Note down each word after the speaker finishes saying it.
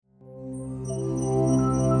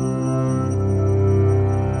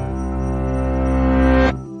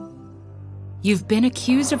You've been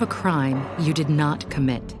accused of a crime you did not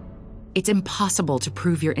commit. It's impossible to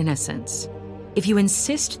prove your innocence. If you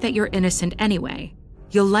insist that you're innocent anyway,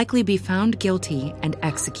 you'll likely be found guilty and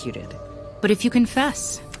executed. But if you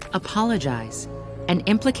confess, apologize, and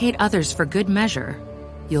implicate others for good measure,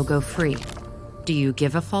 you'll go free. Do you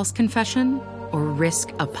give a false confession or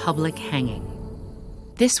risk a public hanging?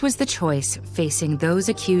 This was the choice facing those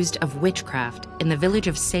accused of witchcraft in the village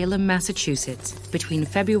of Salem, Massachusetts, between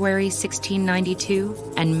February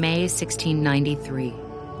 1692 and May 1693.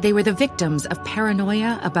 They were the victims of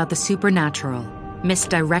paranoia about the supernatural,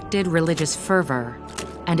 misdirected religious fervor,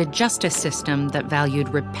 and a justice system that valued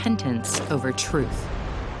repentance over truth.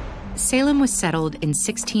 Salem was settled in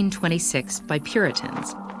 1626 by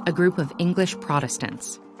Puritans, a group of English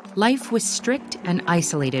Protestants. Life was strict and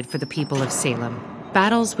isolated for the people of Salem.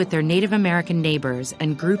 Battles with their Native American neighbors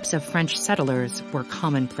and groups of French settlers were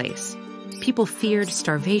commonplace. People feared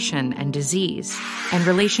starvation and disease, and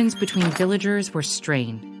relations between villagers were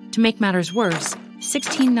strained. To make matters worse,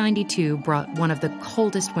 1692 brought one of the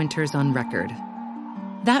coldest winters on record.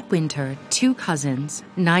 That winter, two cousins,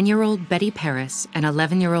 9-year-old Betty Paris and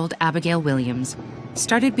 11-year-old Abigail Williams,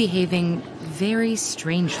 started behaving very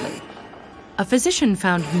strangely. A physician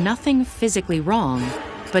found nothing physically wrong,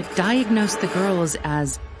 but diagnosed the girls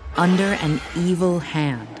as under an evil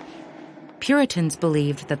hand. Puritans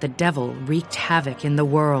believed that the devil wreaked havoc in the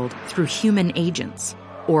world through human agents,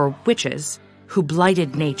 or witches, who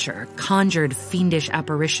blighted nature, conjured fiendish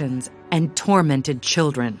apparitions, and tormented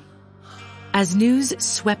children. As news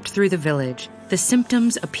swept through the village, the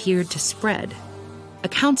symptoms appeared to spread.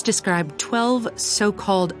 Accounts described 12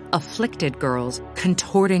 so-called afflicted girls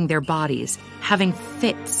contorting their bodies, having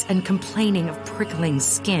fits and complaining of prickling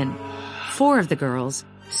skin. 4 of the girls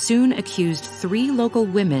soon accused 3 local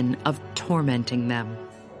women of tormenting them.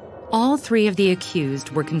 All 3 of the accused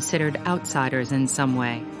were considered outsiders in some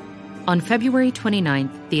way. On February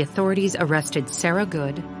 29th, the authorities arrested Sarah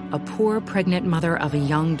Good, a poor pregnant mother of a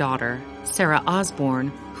young daughter, Sarah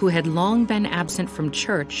Osborne, who had long been absent from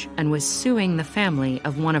church and was suing the family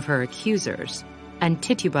of one of her accusers, and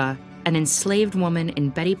Tituba, an enslaved woman in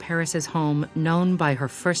Betty Paris's home known by her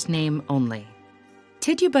first name only.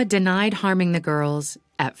 Tituba denied harming the girls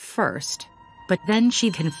at first, but then she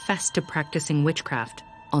confessed to practicing witchcraft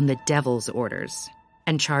on the devil's orders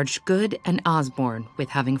and charged Good and Osborne with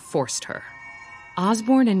having forced her.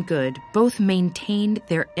 Osborne and Good both maintained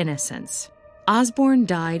their innocence. Osborne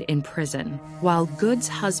died in prison, while Good's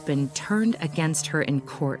husband turned against her in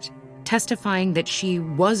court, testifying that she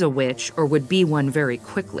was a witch or would be one very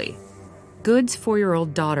quickly. Good's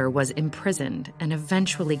 4-year-old daughter was imprisoned and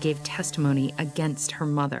eventually gave testimony against her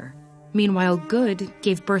mother. Meanwhile, Good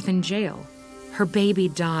gave birth in jail. Her baby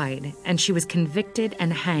died, and she was convicted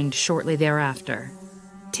and hanged shortly thereafter.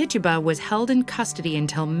 Tituba was held in custody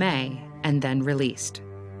until May and then released.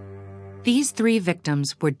 These 3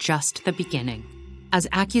 victims were just the beginning. As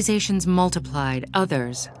accusations multiplied,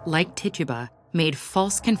 others, like Tituba, made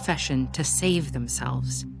false confession to save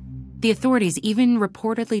themselves. The authorities even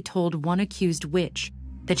reportedly told one accused witch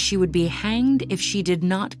that she would be hanged if she did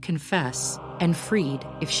not confess and freed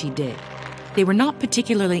if she did. They were not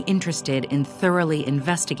particularly interested in thoroughly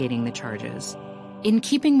investigating the charges. In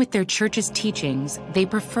keeping with their church's teachings, they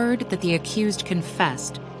preferred that the accused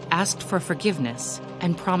confessed, asked for forgiveness,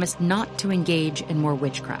 and promised not to engage in more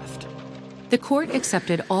witchcraft. The court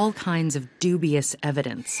accepted all kinds of dubious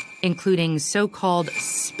evidence, including so-called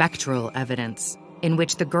spectral evidence, in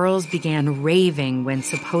which the girls began raving when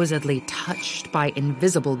supposedly touched by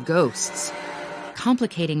invisible ghosts.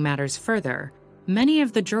 Complicating matters further, many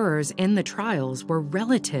of the jurors in the trials were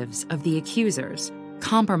relatives of the accusers,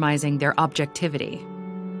 compromising their objectivity.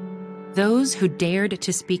 Those who dared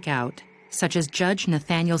to speak out, such as Judge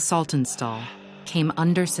Nathaniel Saltonstall, came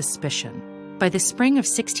under suspicion. By the spring of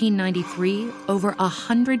 1693, over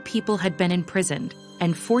 100 people had been imprisoned,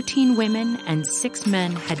 and 14 women and 6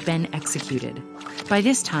 men had been executed. By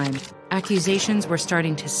this time, accusations were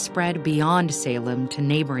starting to spread beyond Salem to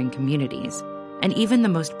neighboring communities, and even the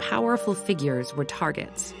most powerful figures were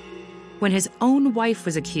targets. When his own wife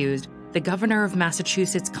was accused, the governor of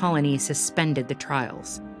Massachusetts colony suspended the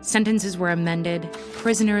trials. Sentences were amended,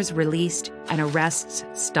 prisoners released, and arrests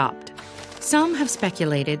stopped. Some have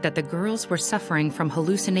speculated that the girls were suffering from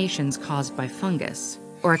hallucinations caused by fungus,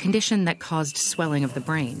 or a condition that caused swelling of the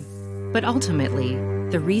brain. But ultimately,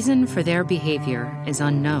 the reason for their behavior is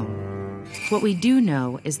unknown. What we do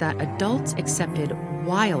know is that adults accepted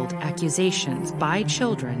wild accusations by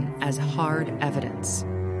children as hard evidence.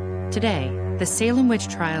 Today, the Salem witch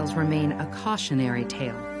trials remain a cautionary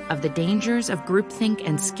tale of the dangers of groupthink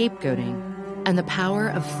and scapegoating, and the power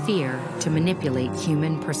of fear to manipulate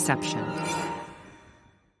human perception.